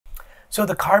So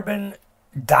the Carbon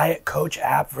Diet Coach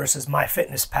app versus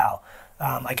MyFitnessPal.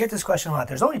 I get this question a lot.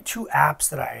 There's only two apps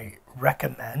that I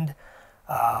recommend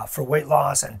for weight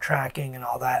loss and tracking and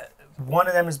all that. One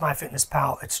of them is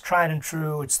MyFitnessPal. It's tried and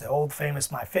true. It's the old famous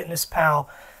MyFitnessPal.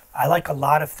 I like a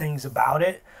lot of things about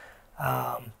it.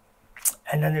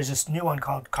 And then there's this new one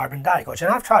called Carbon Diet Coach.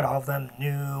 And I've tried all of them.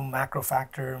 New, Macro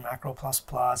Factor, Macro Plus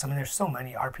Plus. I mean, there's so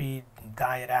many. RP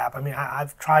Diet app. I mean,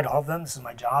 I've tried all of them. This is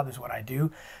my job. This is what I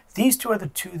do. These two are the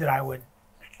two that I would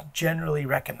generally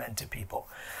recommend to people.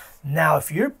 Now,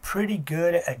 if you're pretty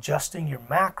good at adjusting your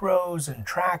macros and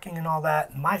tracking and all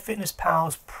that, MyFitnessPal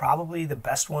is probably the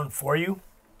best one for you.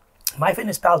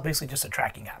 MyFitnessPal is basically just a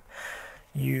tracking app.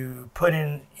 You put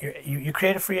in you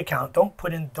create a free account.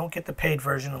 Don't get the paid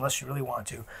version unless you really want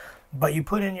to. But you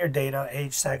put in your data,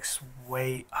 age, sex,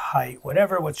 weight, height,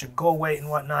 whatever, what's your goal weight and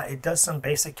whatnot. It does some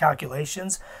basic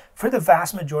calculations. For the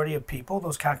vast majority of people,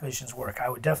 those calculations work. I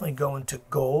would definitely go into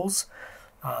goals,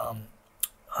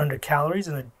 under calories,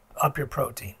 and up your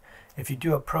protein. If you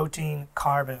do a protein,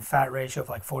 carb, and fat ratio of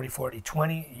like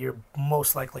 40-40-20, you're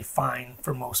most likely fine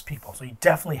for most people. So you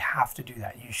definitely have to do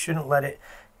that. You shouldn't let it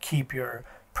keep your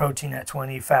protein at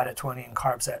 20, fat at 20, and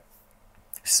carbs at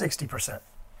 60%.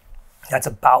 That's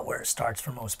about where it starts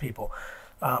for most people,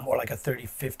 or like a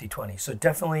 30-50-20. So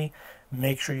definitely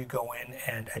make sure you go in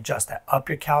and adjust that. Up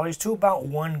your calories to about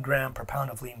 1 gram per pound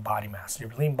of lean body mass.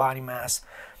 Your lean body mass,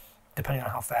 depending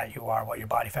on how fat you are, what your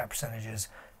body fat percentage is,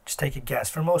 just take a guess.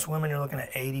 For most women, you're looking at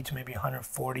 80 to maybe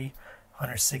 140,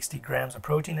 160 grams of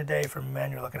protein a day. For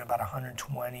men, you're looking at about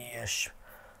 120-ish,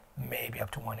 maybe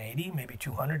up to 180, maybe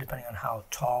 200, depending on how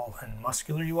tall and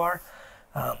muscular you are.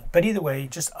 But either way,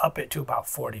 just up it to about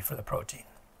 40 for the protein.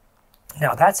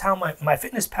 Now, that's how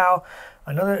MyFitnessPal,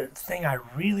 another thing I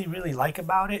really, really like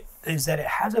about it is that it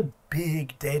has a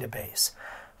big database.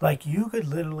 Like, you could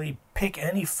literally pick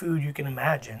any food you can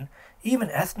imagine, even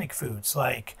ethnic foods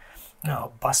like,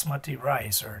 basmati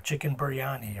rice or chicken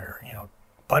biryani or,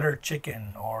 butter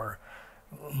chicken or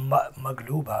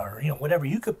magluba or, whatever.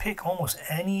 You could pick almost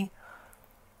any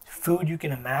food you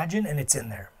can imagine and it's in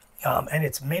there. And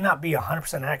it may not be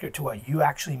 100% accurate to what you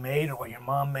actually made or what your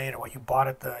mom made or what you bought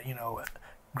at the,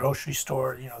 grocery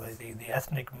store, the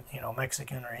ethnic,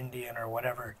 Mexican or Indian or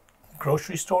whatever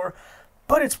grocery store,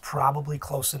 but it's probably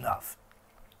close enough.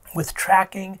 With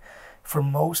tracking, for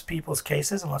most people's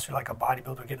cases, unless you're like a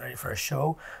bodybuilder getting ready for a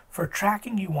show, for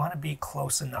tracking, you want to be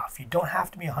close enough. You don't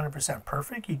have to be 100%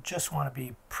 perfect. You just want to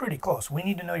be pretty close. We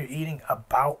need to know you're eating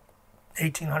about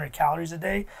 1,800 calories a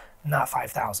day, not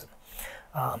 5,000.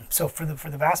 So for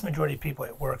the vast majority of people,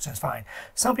 it works and it's fine.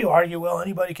 Some people argue, well,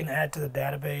 anybody can add to the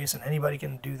database and anybody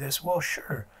can do this. Well,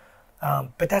 sure.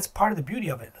 But that's part of the beauty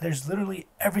of it. There's literally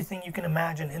everything you can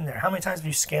imagine in there. How many times have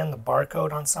you scanned the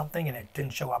barcode on something and it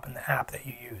didn't show up in the app that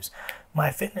you use?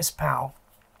 MyFitnessPal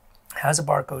has a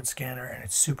barcode scanner and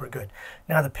it's super good.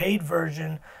 Now, the paid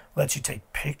version lets you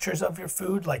take pictures of your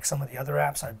food, like some of the other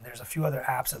apps. There's a few other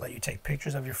apps that let you take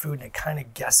pictures of your food and it kind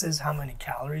of guesses how many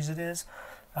calories it is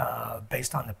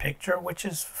based on the picture, which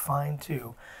is fine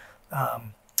too.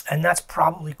 And that's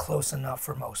probably close enough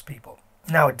for most people.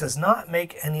 Now, it does not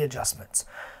make any adjustments.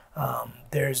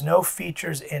 There's no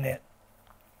features in it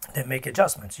that make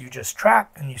adjustments. You just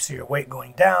track and you see your weight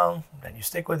going down, then you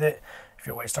stick with it. If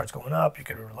your weight starts going up, you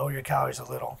could lower your calories a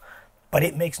little, but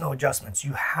it makes no adjustments.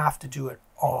 You have to do it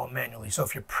all manually. So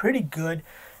if you're pretty good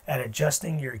at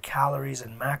adjusting your calories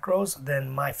and macros,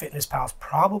 then MyFitnessPal is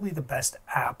probably the best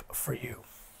app for you.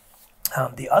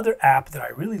 The other app that I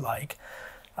really like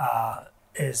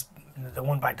is the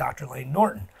one by Dr. Layne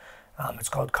Norton. It's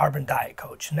called Carbon Diet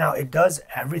Coach. Now, it does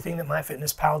everything that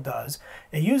MyFitnessPal does.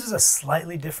 It uses a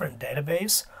slightly different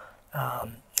database.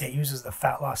 It uses the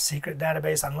Fat Loss Secret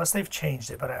database, unless they've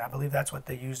changed it, but I believe that's what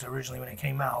they used originally when it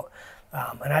came out.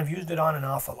 And I've used it on and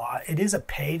off a lot. It is a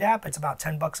paid app. It's about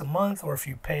 $10 a month, or if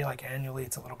you pay like annually,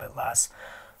 it's a little bit less.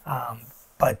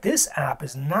 But this app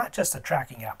is not just a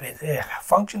tracking app. It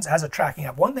functions as a tracking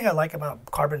app. One thing I like about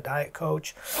Carbon Diet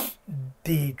Coach,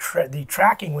 the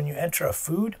tracking when you enter a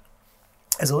food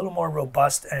is a little more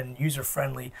robust and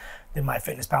user-friendly than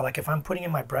MyFitnessPal. Like if I'm putting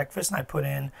in my breakfast and I put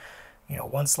in,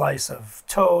 1 slice of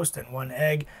toast and 1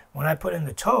 egg, when I put in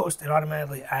the toast, it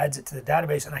automatically adds it to the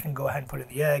database and I can go ahead and put in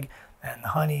the egg and the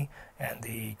honey and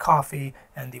the coffee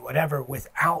and the whatever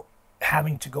without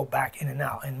having to go back in and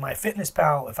out. In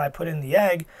MyFitnessPal, if I put in the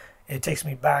egg, it takes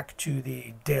me back to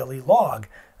the daily log.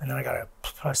 And then I got to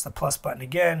press the plus button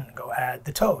again and go add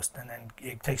the toast. And then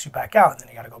it takes you back out. And then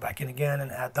you got to go back in again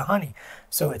and add the honey.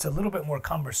 So it's a little bit more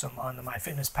cumbersome on the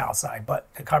MyFitnessPal side. But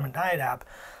the Carbon Diet app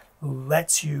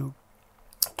lets you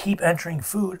keep entering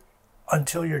food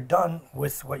until you're done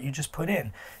with what you just put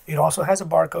in. It also has a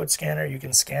barcode scanner. You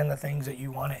can scan the things that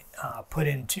you want to put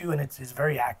in too, and it's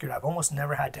very accurate. I've almost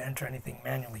never had to enter anything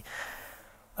manually.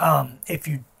 If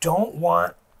you don't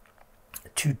want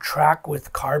to track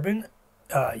with Carbon,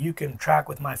 you can track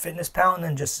with MyFitnessPal and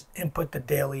then just input the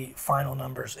daily final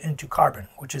numbers into Carbon,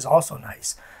 which is also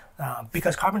nice,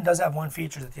 because Carbon does have one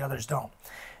feature that the others don't.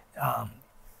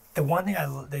 The one thing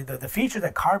the feature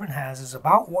that Carbon has is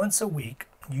about once a week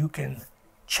you can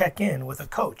check in with a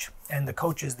coach, and the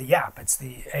coach is the app. It's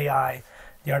the AI,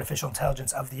 the artificial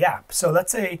intelligence of the app. So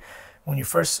let's say when you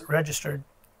first registered,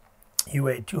 you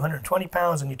weighed 220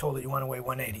 pounds and you told it you want to weigh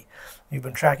 180. You've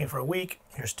been tracking for a week,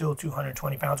 you're still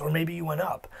 220 pounds, or maybe you went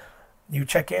up. You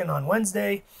check in on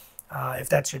Wednesday. If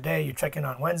that's your day, you check in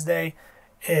on Wednesday.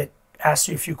 It asks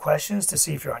you a few questions to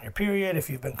see if you're on your period, if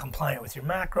you've been compliant with your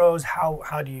macros,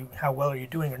 how well are you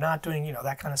doing or not doing,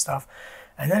 that kind of stuff.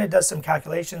 And then it does some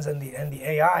calculations, and the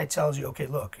AI tells you, okay,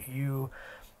 look,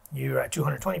 you're at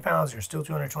 220 pounds, you're still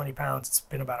 220 pounds. It's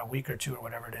been about a week or two or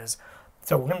whatever it is.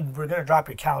 So we're gonna drop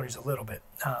your calories a little bit,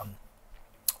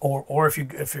 or if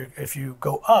you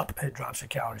go up, it drops your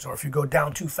calories, or if you go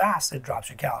down too fast, it drops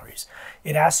your calories.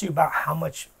 It asks you about how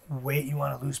much weight you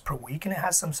want to lose per week, and it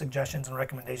has some suggestions and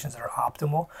recommendations that are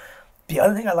optimal. The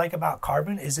other thing I like about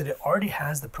Carbon is that it already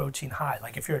has the protein high.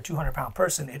 Like if you're a 200-pound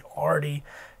person, it already,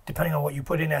 depending on what you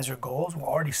put in as your goals, will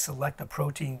already select a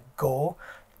protein goal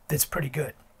that's pretty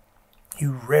good.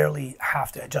 You rarely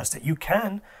have to adjust it. You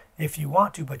can if you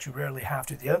want to, but you rarely have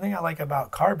to. The other thing I like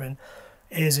about Carbon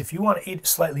is if you want to eat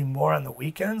slightly more on the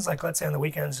weekends, like let's say on the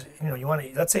weekends, you want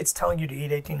to, let's say it's telling you to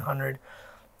eat 1,800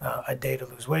 a day to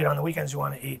lose weight. On the weekends, you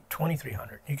want to eat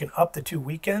 2,300. You can up the 2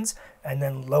 weekends and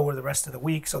then lower the rest of the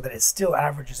week so that it still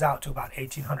averages out to about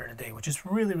 1,800 a day, which is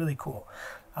really, really cool.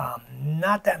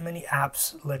 Not that many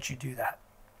apps let you do that.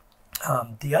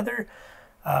 The other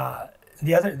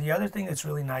thing that's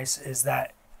really nice is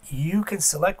that you can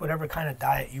select whatever kind of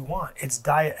diet you want. It's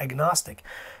diet agnostic.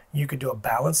 You could do a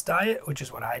balanced diet, which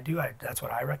is what I do. That's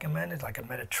what I recommend. It's like a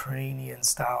Mediterranean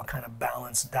style kind of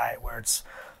balanced diet where it's,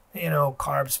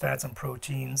 carbs, fats, and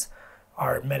proteins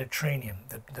are Mediterranean.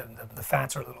 The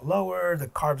fats are a little lower, the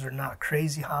carbs are not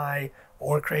crazy high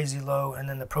or crazy low, and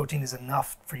then the protein is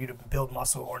enough for you to build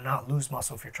muscle or not lose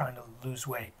muscle if you're trying to lose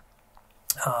weight.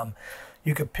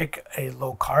 You could pick a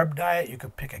low carb diet. You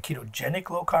could pick a ketogenic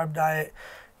low carb diet.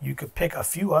 You could pick a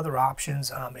few other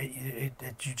options. You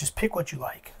just pick what you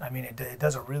like. I mean, it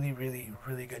does a really, really,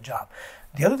 really good job.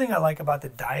 The other thing I like about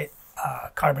the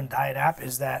Carbon Diet app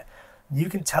is that you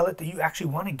can tell it that you actually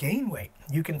want to gain weight.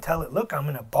 You can tell it, look, I'm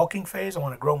in a bulking phase. I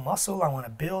want to grow muscle. I want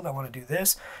to build. I want to do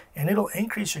this. And it'll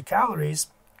increase your calories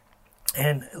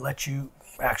and let you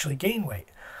actually gain weight.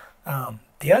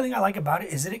 The other thing I like about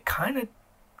it is that it kind of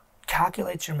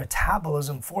calculates your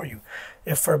metabolism for you.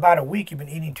 If for about a week you've been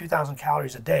eating 2,000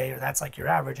 calories a day, or that's like your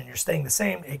average, and you're staying the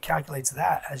same, it calculates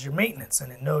that as your maintenance,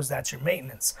 and it knows that's your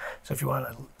maintenance. So if you want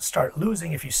to start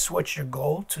losing, if you switch your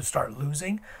goal to start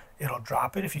losing, it'll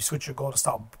drop it. If you switch your goal to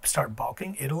start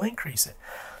bulking, it'll increase it.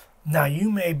 Now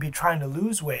you may be trying to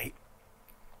lose weight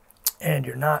and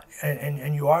you're not,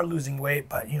 and you are losing weight,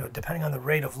 but depending on the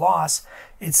rate of loss,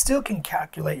 it still can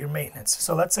calculate your maintenance.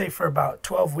 So let's say for about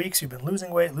 12 weeks you've been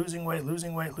losing weight.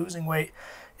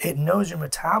 It knows your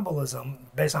metabolism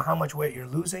based on how much weight you're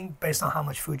losing, based on how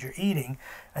much food you're eating,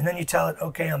 and then you tell it,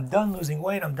 okay, I'm done losing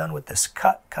weight. I'm done with this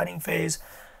cutting phase.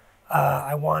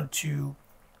 I want to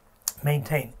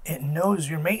maintain. It knows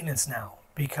your maintenance now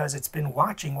because it's been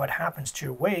watching what happens to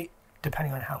your weight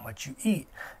depending on how much you eat.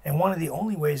 And one of the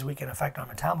only ways we can affect our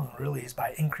metabolism really is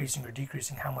by increasing or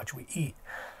decreasing how much we eat.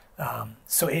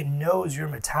 So it knows your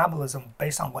metabolism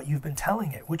based on what you've been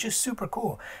telling it, which is super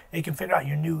cool. It can figure out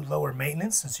your new lower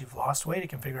maintenance since you've lost weight. It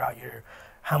can figure out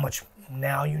how much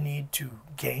now you need to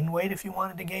gain weight if you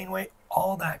wanted to gain weight,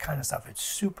 all that kind of stuff. It's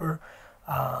super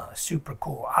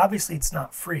cool. Obviously, it's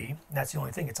not free. That's the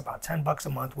only thing. It's about $10 a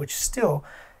month, which still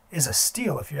is a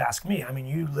steal if you ask me. I mean,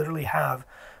 you literally have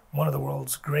one of the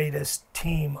world's greatest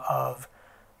team of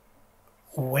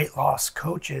weight loss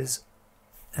coaches,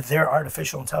 their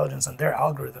artificial intelligence and their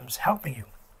algorithms helping you.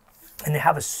 And they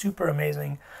have a super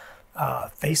amazing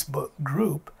Facebook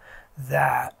group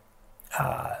that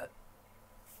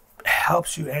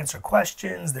helps you answer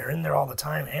questions. They're in there all the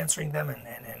time answering them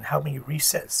and helping you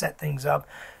set things up,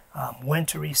 when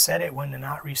to reset it, when to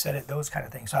not reset it, those kind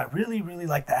of things. So I really, really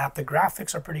like the app. The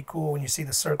graphics are pretty cool when you see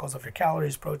the circles of your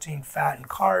calories, protein, fat, and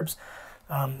carbs.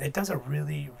 It does a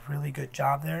really, really good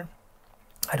job there.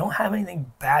 I don't have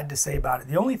anything bad to say about it.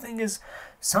 The only thing is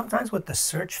sometimes with the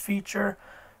search feature,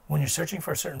 when you're searching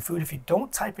for a certain food, if you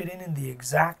don't type it in the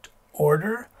exact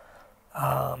order,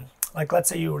 Like let's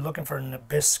say you were looking for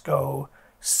Nabisco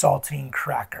saltine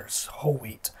crackers, whole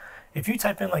wheat. If you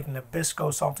type in like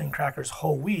Nabisco saltine crackers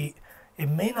whole wheat, it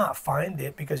may not find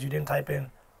it because you didn't type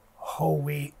in whole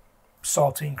wheat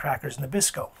saltine crackers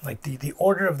Nabisco. Like the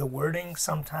order of the wording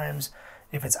sometimes,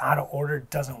 if it's out of order, it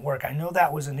doesn't work. I know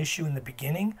that was an issue in the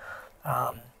beginning.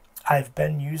 I've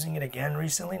been using it again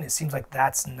recently, and it seems like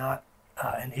that's not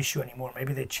an issue anymore.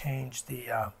 Maybe they changed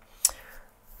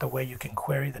the way you can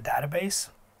query the database.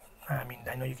 I mean,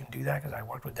 I know you can do that because I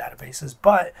worked with databases,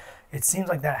 but it seems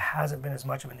like that hasn't been as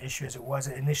much of an issue as it was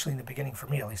initially in the beginning for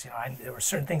me, at least. There were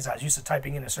certain things I was used to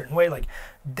typing in a certain way, like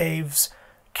Dave's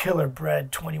Killer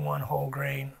Bread 21 whole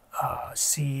grain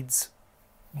seeds,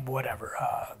 whatever,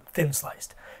 thin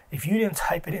sliced. If you didn't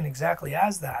type it in exactly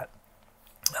as that,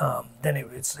 then it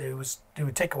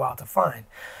would take a while to find.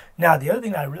 Now, the other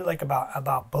thing that I really like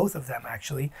about both of them,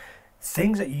 actually,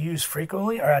 things that you use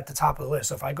frequently are at the top of the list.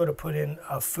 So if I go to put in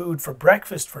a food for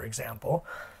breakfast, for example,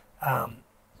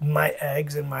 my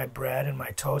eggs and my bread and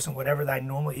my toast and whatever that I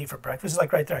normally eat for breakfast is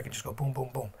like right there. I can just go boom, boom,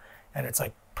 boom, and it's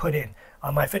like put in.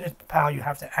 On MyFitnessPal, you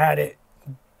have to add it.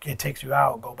 It takes you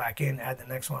out, go back in, add the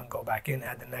next one, go back in,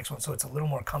 add the next one. So it's a little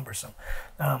more cumbersome.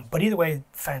 But either way,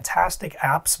 fantastic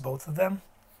apps, both of them.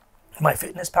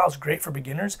 MyFitnessPal is great for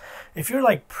beginners. If you're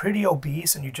like pretty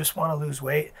obese and you just want to lose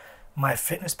weight,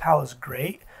 MyFitnessPal is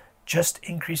great. Just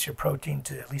increase your protein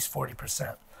to at least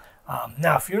 40%.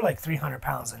 Now, if you're like 300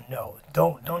 pounds, then no,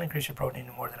 don't increase your protein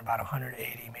to more than about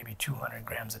 180, maybe 200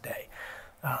 grams a day.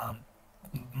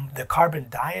 The Carbon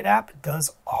Diet app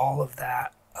does all of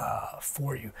that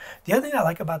for you. The other thing I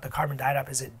like about the Carbon Diet app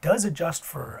is it does adjust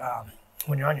for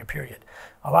when you're on your period.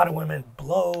 A lot of women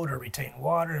bloat or retain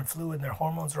water and fluid and their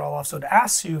hormones are all off. So it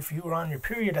asks you if you were on your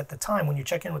period at the time. When you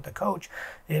check in with the coach,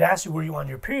 it asks you, were you on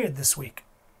your period this week?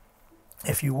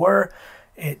 If you were,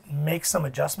 it makes some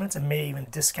adjustments and may even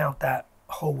discount that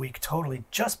whole week totally,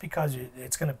 just because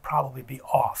it's going to probably be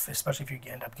off, especially if you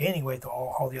end up gaining weight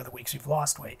all the other weeks you've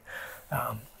lost weight.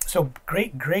 So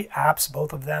great apps,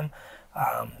 both of them.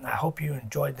 I hope you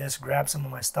enjoyed this. Grab some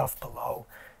of my stuff below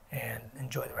and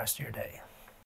enjoy the rest of your day.